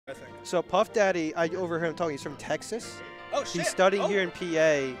I think. So PuffDaddy, I overheard him talking. He's from Texas. Oh shit! He's studying here in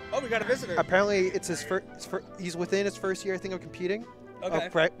PA. Oh, we got a visitor. Apparently, it's his first. He's within his first year, I think, of competing. Okay.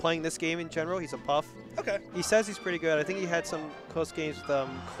 Of playing this game in general. He's a Puff. Okay. He says he's pretty good. I think he had some close games with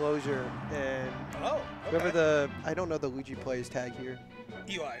Closure and whoever I don't know the Luigi player's tag here.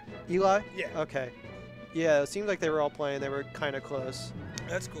 Eli. Eli? Yeah. Okay. Yeah, it seems like they were all playing. They were kind of close.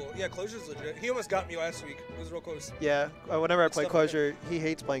 That's cool. Yeah, Closure's legit. He almost got me last week. It was real close. Yeah. Whenever I play Closure, he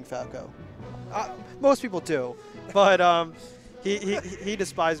hates playing Falco. Most people do, but he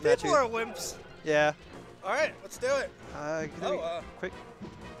despises matches. People are wimps. Yeah. All right, let's do it. Quick.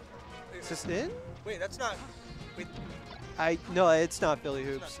 Is this in? Wait, that's not. Wait. No, it's not Philly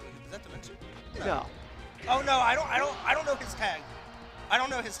Hoops. Is that Dimension? No. Oh no, I don't know his tag. I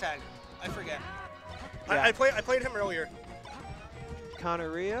don't know his tag. I forget. Yeah. I played him earlier.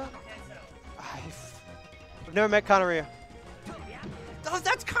 Connorrhea? I've never met Connorrhea. Oh,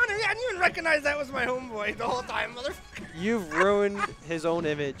 that's Connorrhea. I didn't even recognize that was my homeboy the whole time, motherfucker. You've ruined his own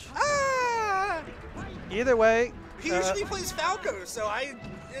image. Ah! Either way. He usually plays Falco, so you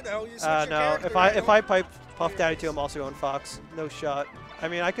switch your no. character. If I pipe PuffDaddy to him, also on Fox. No shot. I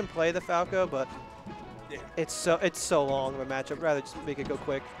mean, I can play the Falco, but it's so long of a match. I'd rather just make it go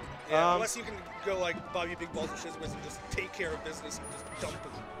quick. Yeah, unless you can go like Bobby Big Balls and Shizwiz and just take care of business and just dump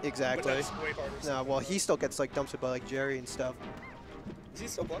him. Exactly. But that's way harder. No, well, he still gets like dumped by like Jerry and stuff. Is he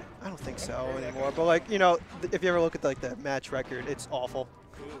still playing? I don't think so anymore. But like, if you ever look at like the match record, it's awful.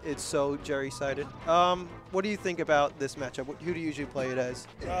 It's so Jerry-sided. What do you think about this matchup? Who do you usually play it as?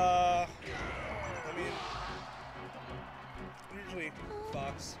 I mean, usually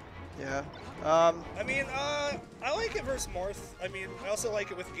Fox. Yeah. I mean, I like it versus Marth. I mean, I also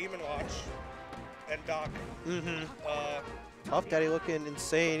like it with Game & Watch and Doc. Mm-hmm. PuffDaddy looking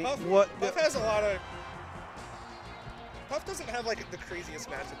insane. Puff has a lot of... Puff doesn't have, like, the craziest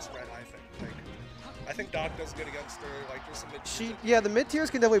matchup spread, I think. I think Doc does good against her. Like, there's some mid-tiers. Yeah, the mid-tiers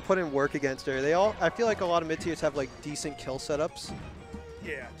can definitely put in work against her. I feel like a lot of mid-tiers have, like, decent kill setups.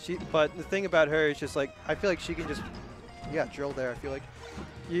 Yeah. But the thing about her is just, like, I feel like she can just... You got drilled there, I feel like.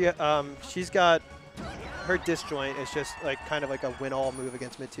 Yeah, she's got... Her disjoint is just, like, kind of like a win-all move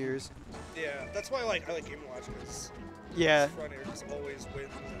against mid-tiers. Yeah, that's why I like Game & Watch, because front air just always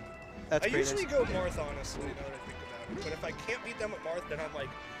wins. That's I usually go Marth, honestly, now that I think about it. But if I can't beat them at Marth, then I'm like,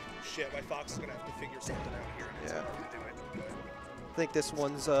 shit, my Fox is going to have to figure something out here, and it's hard to do it. But I think this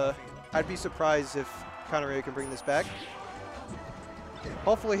one's... I'd be surprised if Connorrhea can bring this back.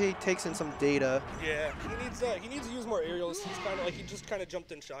 Hopefully he takes in some data. Yeah, he needs to use more aerials. He's kind of like, he just kind of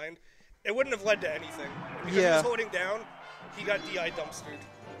jumped and shined. It wouldn't have led to anything. Because he was holding down, he got DI dumpstered.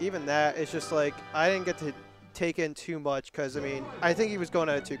 Even that, it's just like, I didn't get to take in too much because, I mean, I think he was going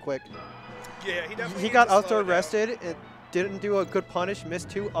at it too quick. Yeah, he definitely He got up throw rested, it didn't do a good punish, missed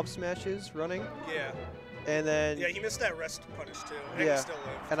 2 up smashes running. Yeah. And then... Yeah, he missed that rest punish too, and he still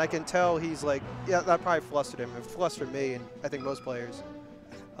lived. And I can tell he's like, that probably flustered him. It flustered me, and I think most players.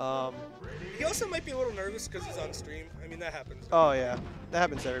 He also might be a little nervous because he's on stream. I mean, that happens. Oh, yeah. That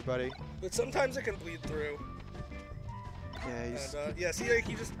happens to everybody. But sometimes it can bleed through. Yeah, he's... And, see, like,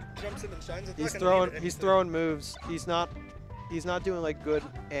 he just jumps in and shines. He's throwing moves. He's not doing, like, good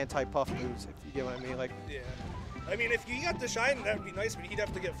anti-puff moves, if you get what I mean. Like, yeah. I mean, if you got the shine, that would be nice, but he'd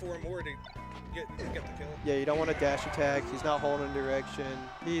have to get 4 more to get the kill. Yeah, you don't want to dash attack. He's not holding direction.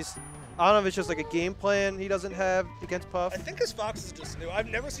 I don't know if it's just like a game plan he doesn't have against Puff. I think his Fox is just new. I've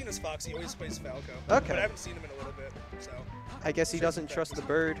never seen his Fox. He always plays Falco. Okay. But I haven't seen him in a little bit, so. I guess he doesn't trust the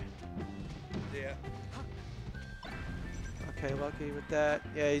bird. Yeah. Okay, lucky with that.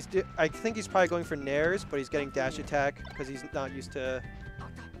 Yeah, I think he's probably going for Nairs, but he's getting dash attack because he's not used to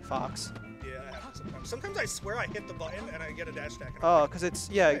Fox. Yeah, that happens sometimes. Sometimes I swear I hit the button and I get a dash attack. Oh, because it's,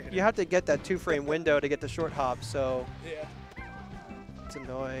 you have to get that 2-frame window to get the short hop, so. Yeah. It's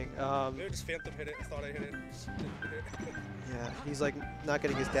annoying. Maybe just Phantom hit it. I thought I hit it. Just didn't hit it. Yeah, he's like not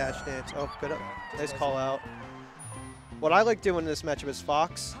getting his dash dance. Oh, good. Nice call out. What I like doing in this matchup is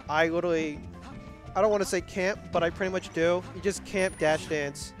Fox. I don't want to say camp, but I pretty much do. You just camp dash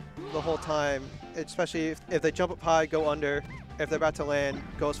dance the whole time, especially if they jump up high, go under. If they're about to land,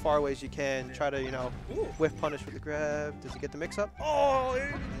 go as far away as you can. Try to, whiff punish with the grab. Does he get the mix up? Oh,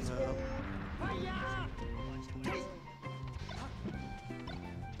 no.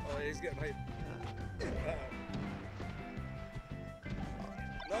 He's getting hype.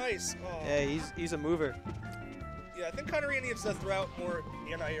 Nice. Oh. Yeah, he's a mover. Yeah, I think Connorrhea needs to throw out more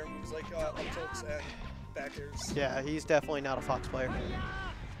anti-air moves like up tilts and back airs. Yeah, he's definitely not a Fox player.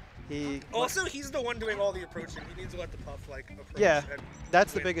 He's the one doing all the approaching. He needs to let the Puff approach. Yeah,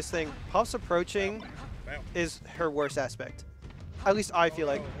 that's the biggest thing. Puff's approaching is her worst aspect. At least I feel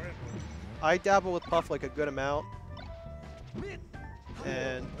Oh, like. no, we're in- I dabble with Puff like a good amount.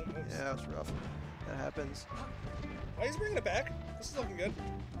 And Almost. yeah, that was rough. That happens. Oh, he's bringing it back. This is looking good.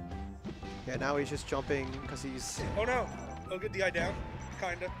 Yeah, now he's just jumping because Oh no. Oh, good DI down.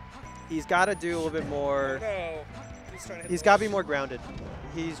 Kinda. he's got to do a little bit Oh more. no. He's trying to hit He's the got to be ledge. more grounded.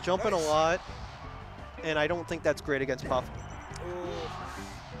 He's jumping a Nice. lot, and I don't think that's great against Puff.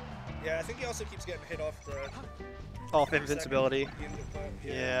 Ooh. Yeah, I think he also keeps getting hit off the Off invincibility.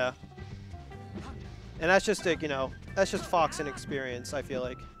 Yeah. And that's just a, that's just Fox inexperience, I feel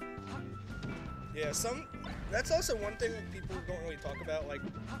like. Yeah, that's also one thing people don't really talk about. Like,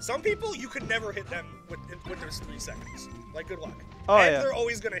 some people, you could never hit them when there's 3 seconds. Like, good luck. Oh, and yeah. they're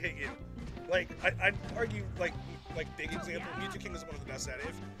always going to hit you. Like, I'd argue, like big example, Mewtwo King is one of the best at it.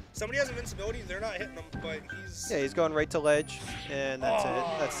 If somebody has invincibility, they're not hitting them, but he's... Yeah, he's going right to ledge, and that's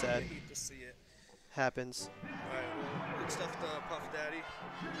it. That's sad. I hate to see it. Happens. Alright, well, good stuff to PuffDaddy.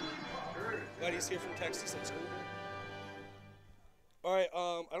 Glad he's here from Texas. Let's go. Alright,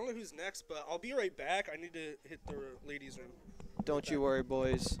 I don't know who's next, but I'll be right back. I need to hit the ladies' room. Don't you worry,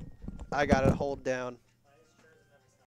 boys. I got it hold down.